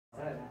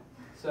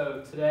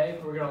So today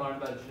we're going to learn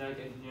about genetic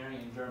engineering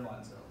and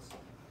germline cells.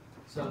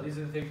 So these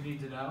are the things you need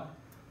to know.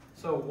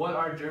 So what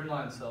are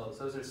germline cells?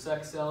 Those are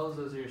sex cells,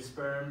 those are your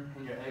sperm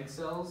and your egg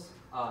cells.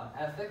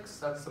 Ethics,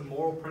 that's the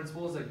moral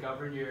principles that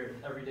govern your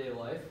everyday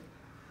life.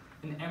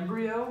 An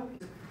embryo,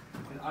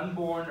 an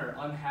unborn or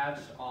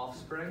unhatched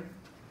offspring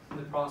in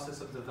the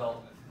process of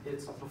development.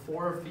 It's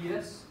before a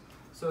fetus,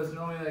 so it's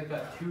normally like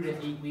that 2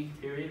 to 8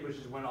 week period, which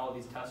is when all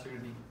these tests are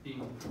going to be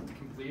being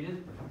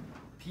completed.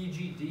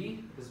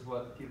 PGD is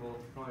what people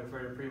normally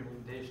refer to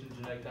pre-implantation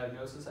genetic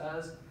diagnosis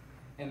as,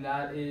 and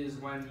that is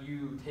when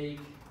you take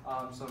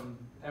some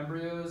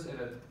embryos in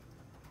a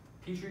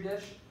petri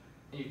dish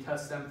and you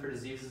test them for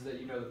diseases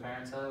that you know the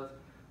parents have.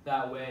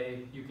 That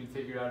way you can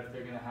figure out if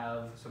they're going to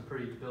have some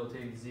pretty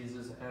debilitating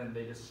diseases, and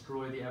they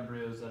destroy the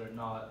embryos that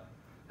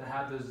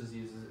have those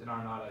diseases and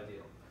are not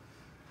ideal.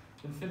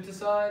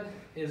 Infanticide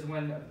is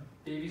when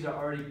babies are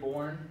already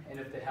born, and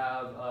if they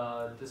have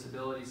a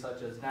disability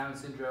such as Down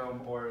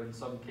syndrome, or in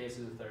some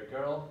cases if they're a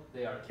girl,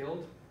 they are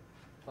killed,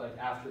 like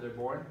after they're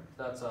born.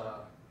 That's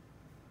a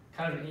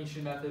kind of an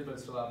ancient method, but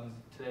it still happens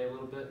today a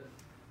little bit.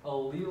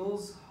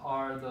 Alleles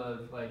are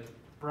the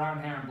brown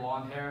hair and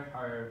blonde hair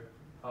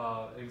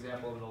are an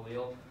example of an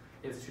allele.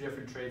 It's two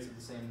different traits of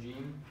the same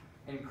gene.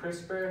 And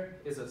CRISPR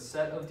is a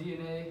set of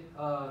DNA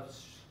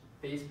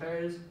base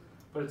pairs,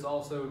 but it's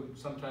also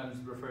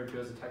sometimes referred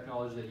to as a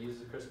technology that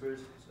uses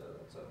CRISPRs, so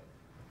that's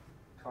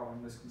a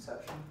common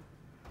misconception.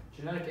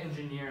 Genetic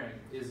engineering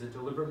is a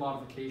deliberate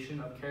modification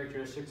of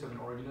characteristics of an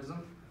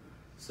organism.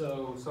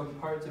 So some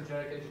parts of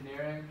genetic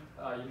engineering,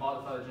 you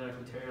modify the genetic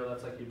material,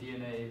 that's like your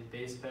DNA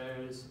base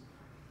pairs.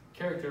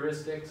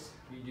 Characteristics,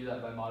 you do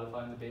that by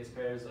modifying the base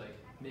pairs, like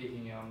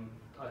making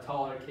a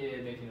taller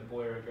kid, making a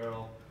boy or a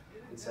girl,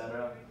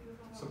 etc.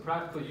 Some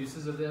practical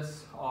uses of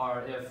this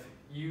are if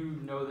you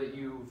know that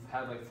you've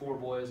had like 4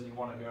 boys and you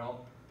want a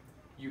girl,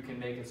 you can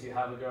make it so you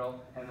have a girl,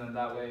 and then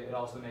that way it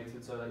also makes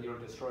it so that you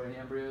don't destroy any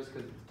embryos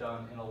because it's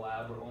done in a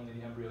lab where only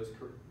the embryos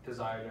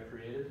desired are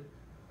created.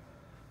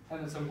 And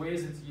then some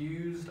ways it's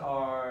used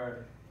are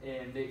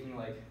in making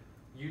like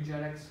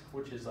eugenics,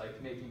 which is like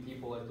making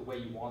people like the way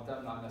you want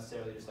them, not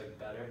necessarily just like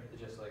better,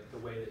 it's just like the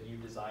way that you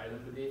desire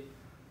them to be.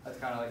 That's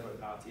kind of like what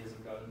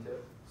Nazism got into.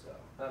 So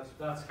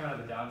that's kind of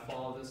the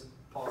downfall of this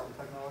possible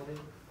technology.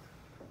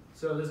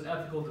 So there's an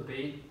ethical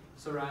debate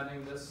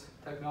surrounding this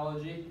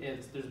technology.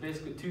 There's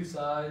basically 2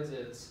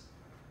 sides.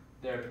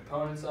 There are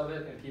proponents of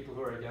it and people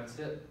who are against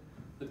it.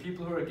 The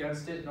people who are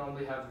against it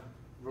normally have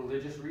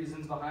religious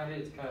reasons behind it.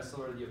 It's kind of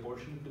similar to the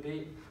abortion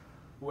debate,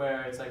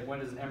 where it's like, when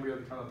does an embryo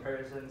become a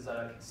person? Is that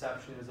at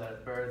conception? Is that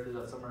at birth? Is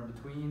that somewhere in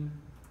between?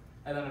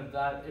 And then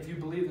if you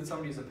believe that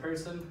somebody is a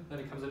person, then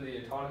it comes into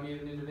the autonomy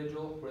of an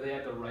individual, where they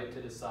have the right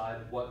to decide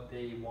what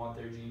they want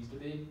their genes to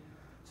be.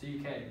 So you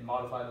can't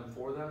modify them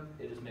for them.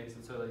 It just makes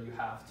it so that you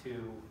have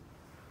to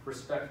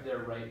respect their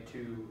right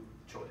to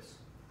choice.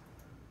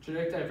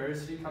 Genetic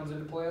diversity comes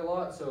into play a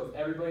lot. So if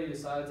everybody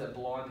decides that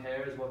blonde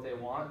hair is what they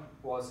want,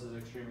 well, this is an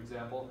extreme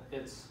example,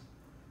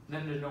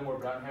 then there's no more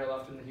brown hair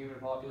left in the human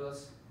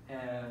populace,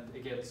 and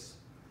it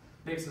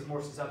makes us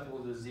more susceptible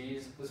to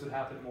disease. This would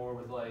happen more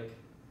with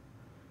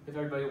if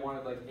everybody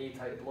wanted like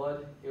A-type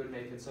blood, it would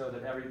make it so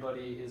that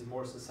everybody is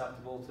more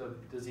susceptible to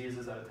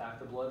diseases that attack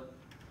the blood.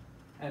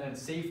 And then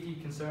safety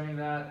concerning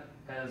that,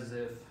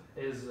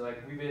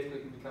 we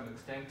basically can become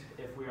extinct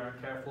if we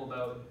aren't careful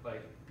about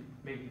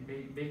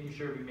making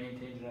sure we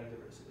maintain genetic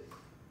diversity.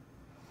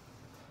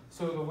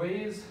 So the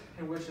ways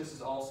in which this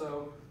is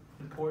also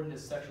important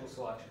is sexual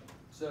selection.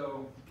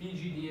 So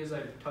PGD, as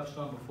I touched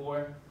on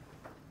before,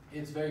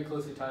 it's very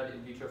closely tied to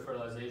in vitro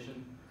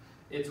fertilization.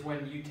 It's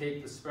when you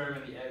take the sperm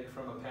and the egg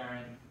from a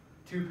parent,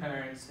 2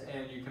 parents,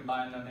 and you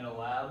combine them in a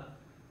lab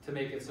to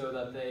make it so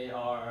that they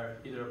are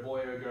either a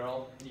boy or a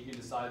girl, and you can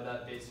decide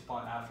that based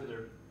upon after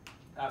they're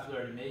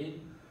already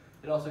made.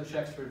 It also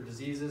checks for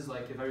diseases,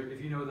 like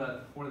if you know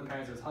that one of the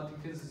parents has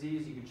Huntington's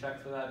disease, you can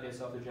check for that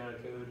based off their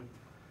genetic code.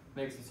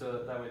 Makes it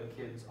so that way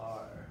the kids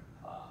are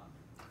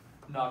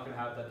not going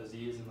to have that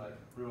disease and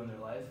ruin their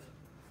life.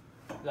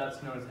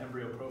 That's known as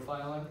embryo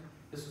profiling.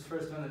 This was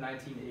first done in the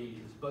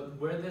 1980s, but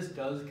where this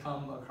does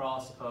come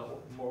across a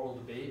moral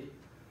debate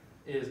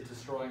is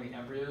destroying the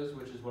embryos,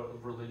 which is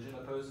what religion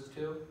opposes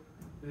to,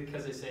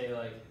 because they say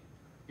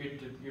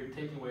you're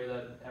taking away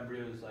that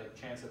embryo's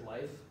chance at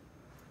life.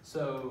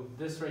 So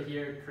this right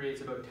here creates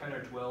about 10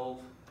 or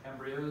 12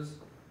 embryos,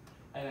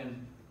 and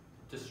then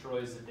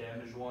destroys the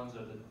damaged ones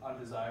or the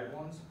undesired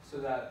ones. So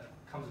that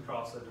comes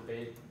across a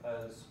debate,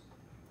 as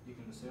you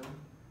can assume.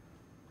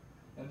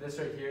 And this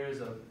right here is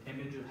an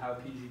image of how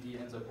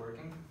PGD ends up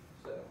working.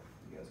 So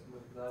you guys can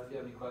look at that. If you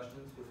have any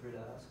questions, feel free to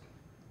ask.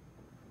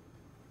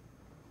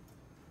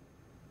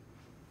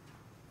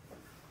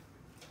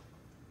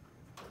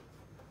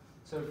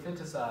 So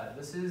infanticide,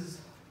 this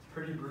is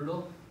pretty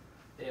brutal.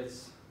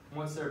 It's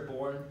once they're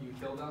born, you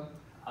kill them.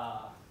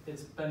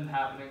 It's been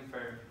happening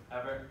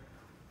forever.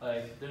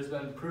 There's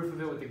been proof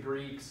of it with the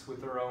Greeks, with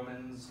the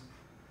Romans,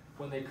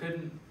 when they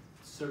couldn't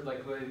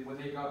when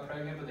they got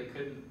pregnant but they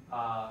couldn't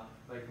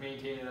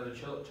maintain another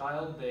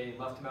child, they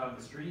left them out on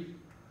the street.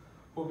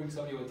 hoping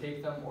somebody would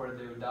take them or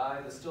they would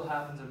die. This still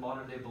happens in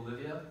modern day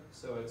Bolivia,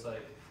 so it's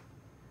like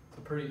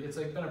it's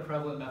like been a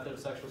prevalent method of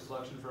sexual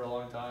selection for a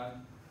long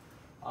time.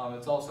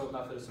 It's also a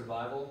method of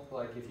survival.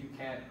 Like if you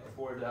can't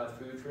afford to have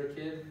food for a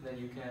kid, then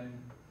you can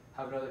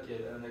have another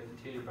kid, and they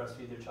continue to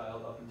breastfeed their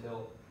child up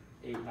until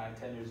 8, 9,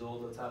 10 years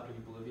old. That's happening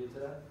in Bolivia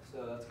today.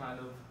 So that's kind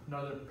of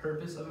another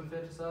purpose of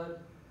infanticide,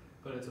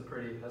 but it's a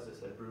pretty, as I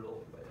said,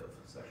 brutal way of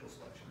sexual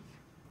selection.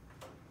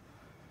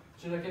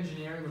 Genetic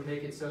engineering would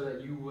make it so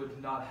that you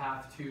would not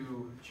have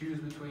to choose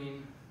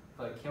between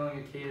like killing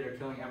a kid or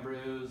killing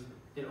embryos.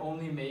 It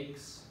only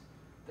makes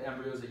the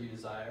embryos that you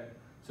desire.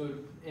 So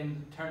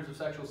in terms of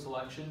sexual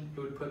selection, it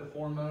would put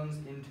hormones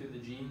into the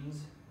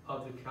genes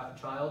of the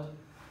child,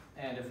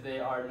 and if they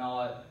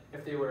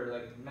were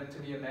like meant to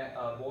be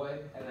a boy,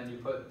 and then you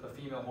put the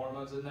female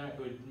hormones in there, it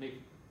would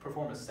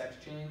perform a sex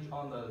change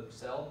on the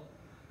cell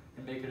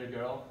and make it a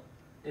girl.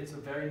 It's a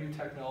very new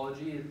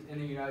technology in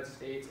the United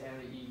States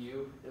and the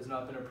EU. It has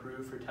not been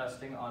approved for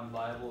testing on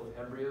viable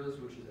embryos,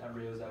 which is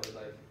embryos that would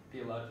like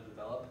be allowed to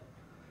develop.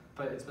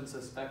 But it's been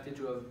suspected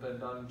to have been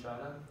done in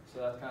China,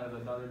 so that's kind of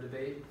another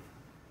debate.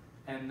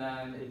 And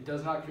then it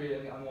does not create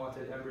any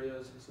unwanted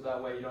embryos, so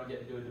that way you don't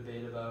get into a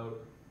debate about,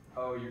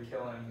 oh, you're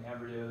killing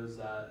embryos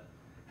that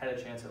had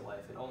a chance at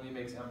life. It only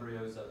makes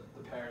embryos that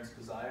the parents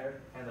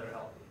desire and that are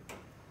healthy.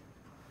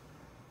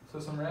 So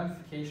some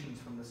ramifications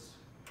from this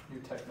new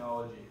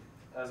technology.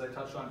 As I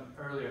touched on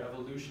earlier,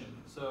 evolution.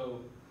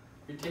 So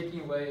you're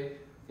taking away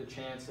the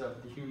chance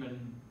of the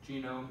human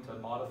genome to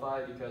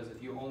modify, because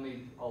if you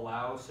only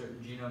allow certain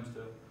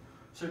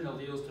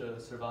alleles to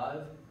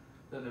survive,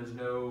 then there's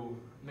no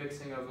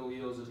mixing of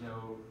alleles, there's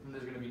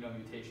going to be no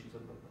mutations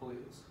of the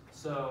alleles.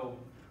 So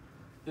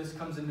this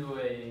comes into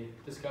a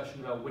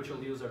discussion about which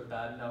alleles are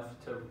bad enough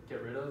to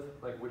get rid of,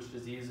 like which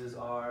diseases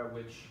are,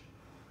 which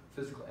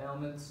physical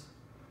ailments,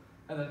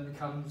 and then it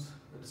becomes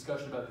a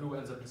discussion about who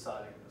ends up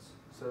deciding this.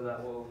 So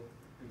that will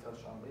be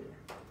touched on later.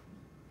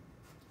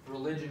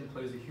 Religion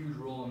plays a huge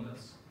role in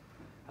this.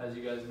 As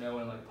you guys know,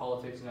 in like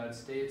politics in the United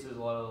States, there's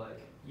a lot of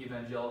like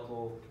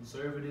evangelical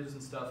conservatives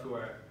and stuff who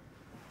are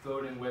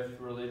voting with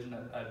religion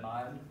at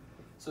mind.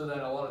 So then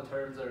a lot of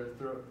terms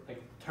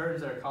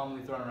that are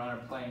commonly thrown around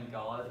are playing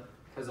God,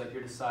 because like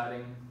you're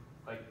deciding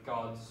like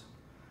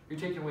you're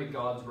taking away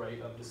God's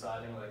right of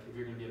deciding like if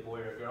you're going to be a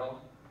boy or a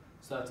girl.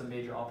 So that's a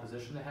major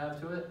opposition they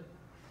have to it.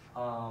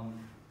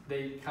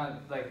 They kind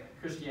of,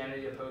 like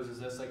Christianity opposes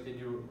this, like they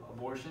do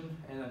abortion,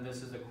 and then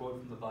this is a quote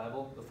from the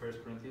Bible, the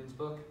 1 Corinthians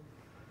book,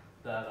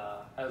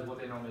 that as what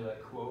they normally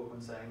like quote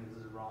when saying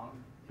this is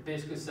wrong. It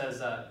basically says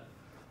that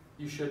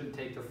you shouldn't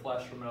take the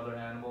flesh from another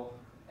animal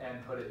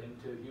and put it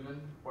into a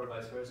human, or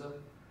vice versa,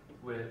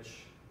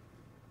 which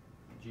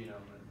genome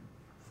and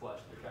flesh,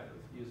 they're kind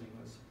of using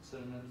as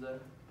synonyms there,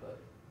 but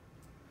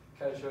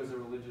kind of shows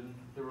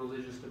the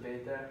religious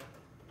debate there.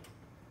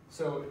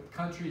 So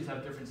countries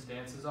have different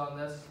stances on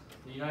this.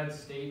 The United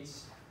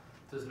States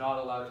does not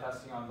allow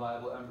testing on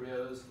viable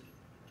embryos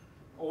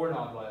or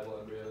non-viable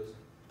embryos,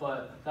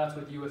 but that's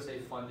with USA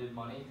funded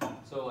money.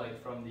 So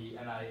like from the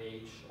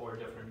NIH or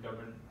different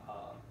government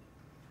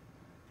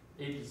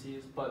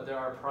agencies, but there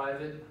are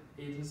private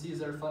agencies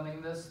that are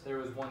funding this. There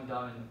was one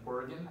done in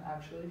Oregon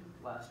actually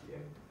last year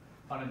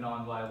on a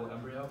non-viable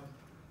embryo.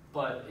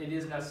 But it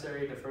is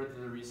necessary to further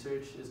the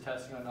research is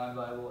testing on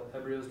non-viable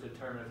embryos to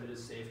determine if it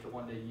is safe to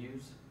one day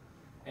use.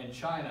 And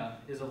China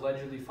is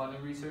allegedly funding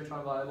research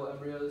on viable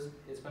embryos.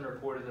 It's been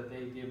reported that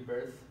they give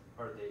birth,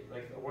 or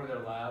one of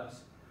their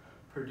labs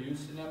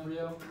produced an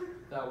embryo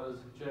that was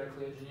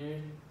genetically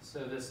engineered.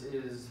 So this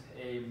is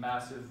a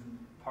massive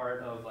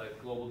part of like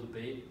global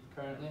debate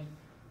currently.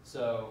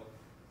 So,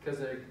 because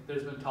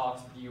there's been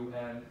talks at the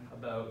UN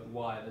about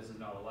why this is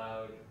not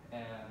allowed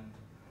and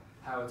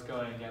how it's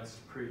going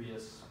against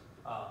previous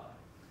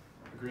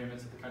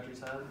agreements that the countries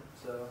had.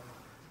 So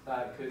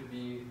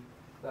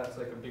that's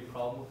like a big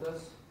problem with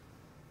this.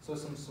 So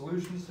some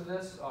solutions to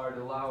this are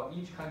to allow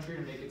each country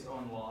to make its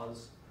own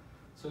laws.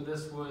 So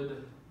this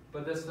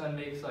then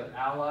makes like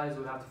allies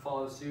would have to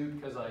follow suit,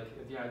 because like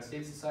if the United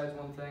States decides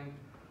one thing,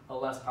 a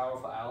less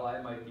powerful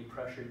ally might be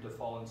pressured to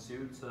follow in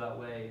suit. So that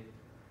way,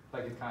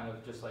 like it kind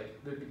of just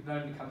like, then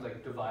it becomes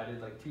like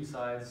divided, like two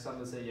sides, some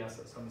that say yes,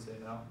 some that say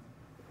no.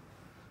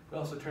 It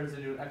also turns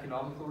into an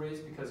economical race,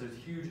 because there's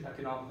huge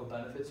economical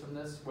benefits from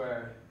this,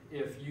 where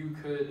if you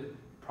could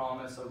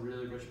promise a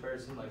really rich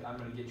person, like I'm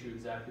going to get you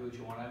exactly what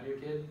you want out of your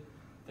kid,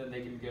 then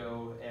they can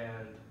go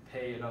and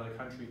pay another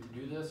country to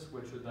do this,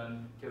 which would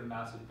then give a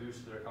massive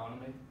boost to their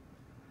economy.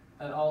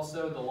 And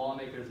also the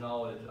lawmakers'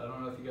 knowledge. I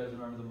don't know if you guys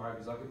remember the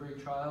Mark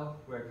Zuckerberg trial,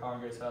 where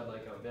Congress had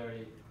like a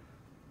very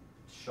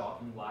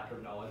shocking lack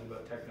of knowledge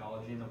about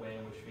technology and the way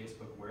in which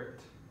Facebook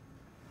worked.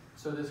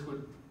 So this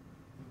would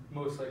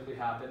most likely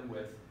happen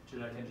with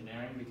genetic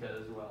engineering,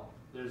 because, well,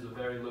 there's a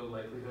very low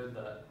likelihood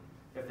that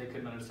if they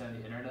couldn't understand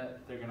the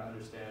internet, they're going to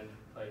understand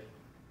like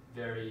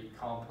very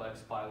complex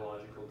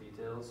biological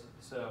details.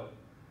 So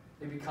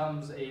it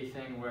becomes a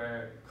thing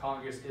where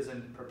Congress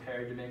isn't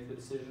prepared to make the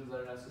decisions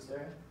that are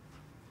necessary.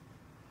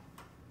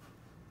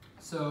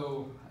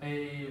 So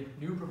a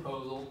new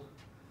proposal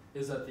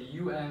is that the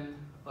UN,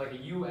 like a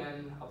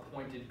UN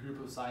appointed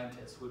group of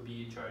scientists would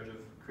be in charge of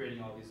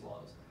creating all these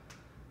laws.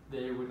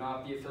 They would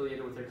not be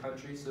affiliated with their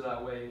country, so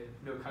that way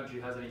no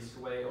country has any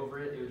sway over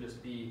it. It would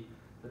just be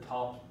the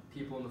top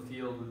people in the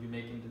field would be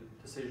making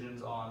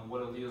decisions on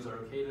what alleles are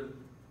okay to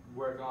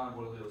work on,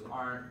 what alleles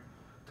aren't,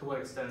 to what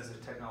extent is the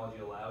technology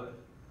allowed.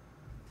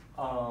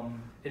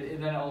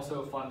 And then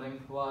also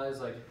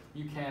funding-wise, like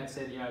you can't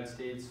say the United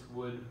States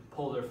would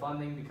pull their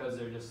funding because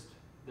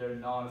they're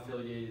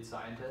non-affiliated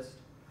scientists.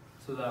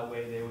 So that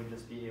way they would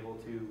just be able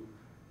to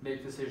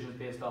make decisions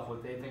based off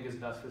what they think is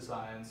best for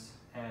science,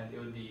 and it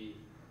would be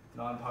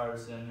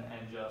nonpartisan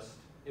and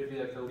it would be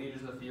like the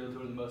leaders in the field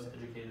who are the most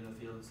educated in the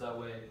field. So that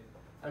way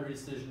every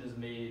decision is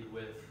made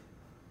with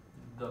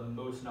the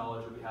most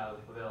knowledge that we have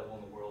available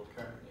in the world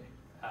currently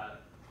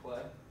at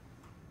play.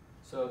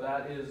 So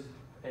that is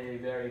a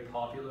very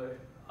popular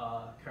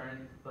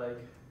current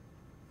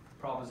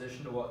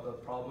proposition to what the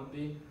problem would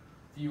be.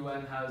 The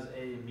UN has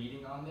a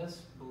meeting on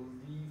this, I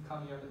believe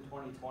coming up in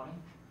 2020.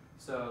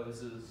 So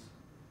this is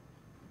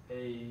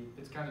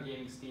it's kind of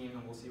gaining steam,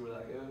 and we'll see where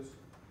that goes.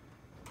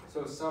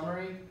 So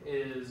summary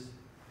is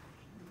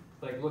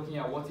like looking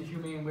at what's a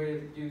humane way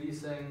to do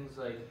these things,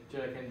 like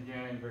genetic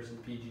engineering versus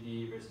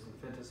PGD versus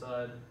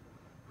infanticide.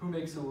 Who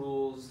makes the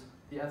rules?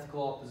 The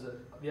ethical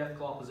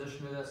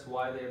opposition to this,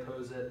 why they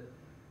oppose it,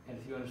 and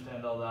if you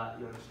understand all that,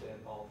 you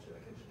understand all of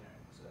genetic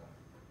engineering. So,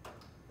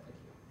 thank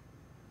you.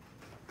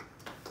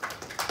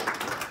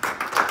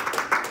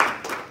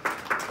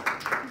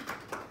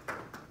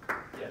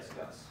 Yes,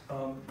 Gus.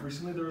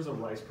 Recently there was a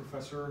Rice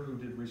professor who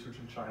did research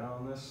in China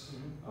on this.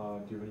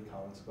 Mm-hmm. Do you have any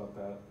comments about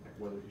that? Like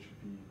whether he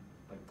should be,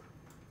 like,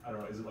 I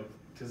don't know, is it like,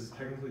 because it's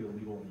technically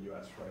illegal in the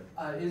US,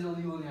 right? It is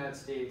illegal in the United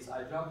States.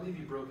 I don't believe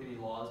he broke any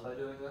laws by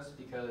doing this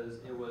because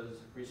it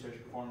was research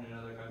performed in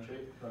another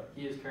country. Right.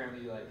 He is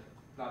currently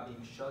not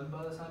being shunned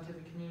by the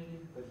scientific community,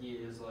 but he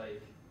is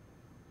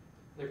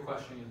they're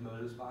questioning his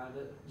motives behind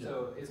it. Yeah.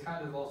 So it's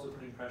kind of also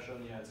putting pressure on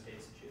the United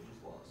States to change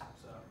his laws.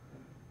 So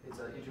it's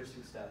an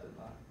interesting step in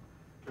the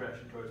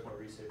direction towards more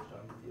research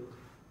done in the field.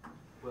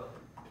 Will.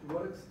 To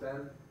what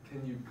extent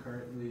can you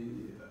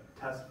currently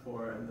test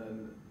for and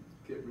then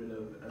get rid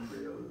of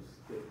embryos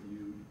that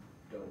you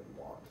don't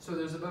want? So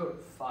there's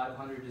about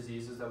 500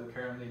 diseases that we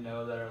currently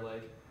know that are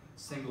like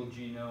single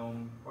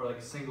genome or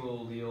like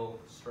single allele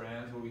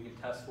strands where we can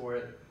test for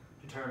it,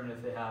 determine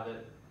if they have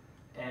it,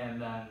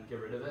 and then get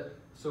rid of it.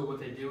 So what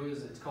they do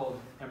is it's called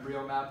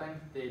embryo mapping.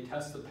 They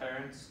test the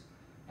parents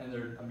and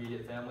their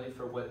immediate family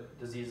for what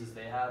diseases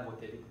they have,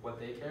 what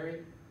they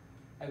carry,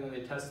 and then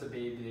they test the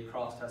baby. They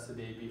cross-test the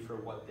baby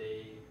for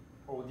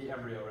the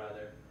embryo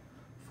rather,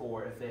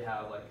 for if they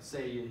have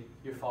say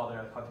your father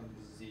has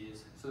Huntington's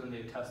disease. So then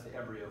they test the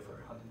embryo for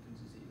Huntington's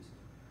disease,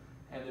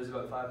 and there's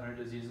about 500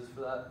 diseases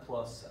for that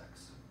plus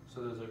sex.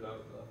 So those are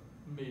about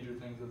the major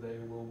things that they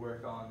will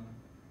work on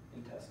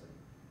in testing.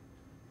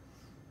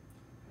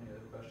 Any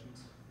other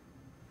questions?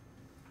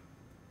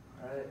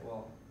 All right,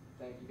 well,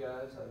 thank you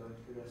guys. Have a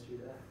good rest of your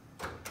day.